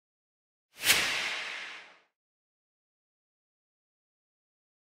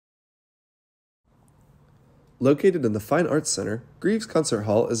Located in the Fine Arts Center, Greaves Concert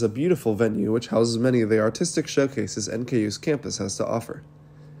Hall is a beautiful venue which houses many of the artistic showcases NKU's campus has to offer.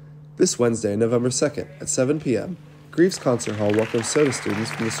 This Wednesday, November 2nd, at 7 p.m., Greaves Concert Hall welcomes soda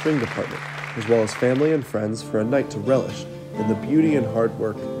students from the string department, as well as family and friends for a night to relish in the beauty and hard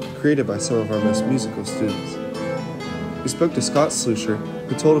work created by some of our most musical students. We spoke to Scott Slusher,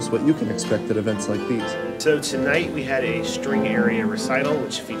 who told us what you can expect at events like these. So tonight we had a String Area Recital,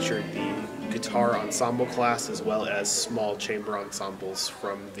 which featured the guitar ensemble class as well as small chamber ensembles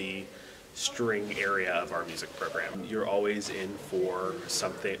from the string area of our music program. You're always in for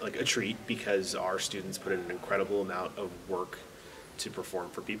something like a treat because our students put in an incredible amount of work to perform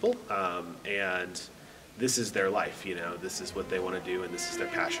for people, and this is their life, you know, this is what they want to do, and this is their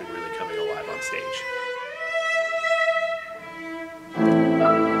passion really coming alive on stage.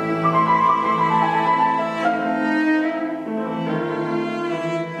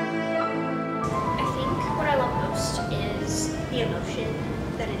 The emotion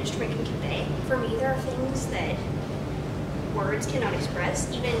that an instrument can convey. For me, there are things that words cannot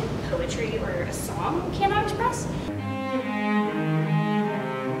express, even poetry or a song cannot express.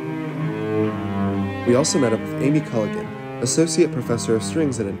 We also met up with Amy Culligan, Associate Professor of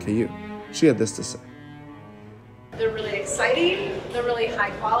Strings at NKU. She had this to say. They're really exciting, they're really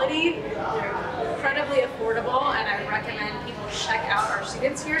high quality, they're incredibly affordable, and I recommend people check out our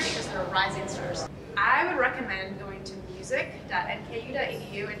students here because they're rising stars. I would recommend going to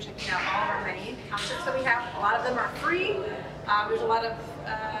music.nku.edu and checking out all of our many concerts that we have. A lot of them are free. There's a lot of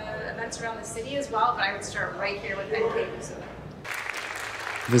events around the city as well, but I would start right here with NKU.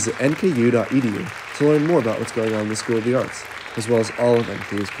 Visit nku.edu to learn more about what's going on in the School of the Arts, as well as all of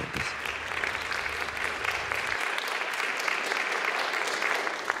NKU's campus.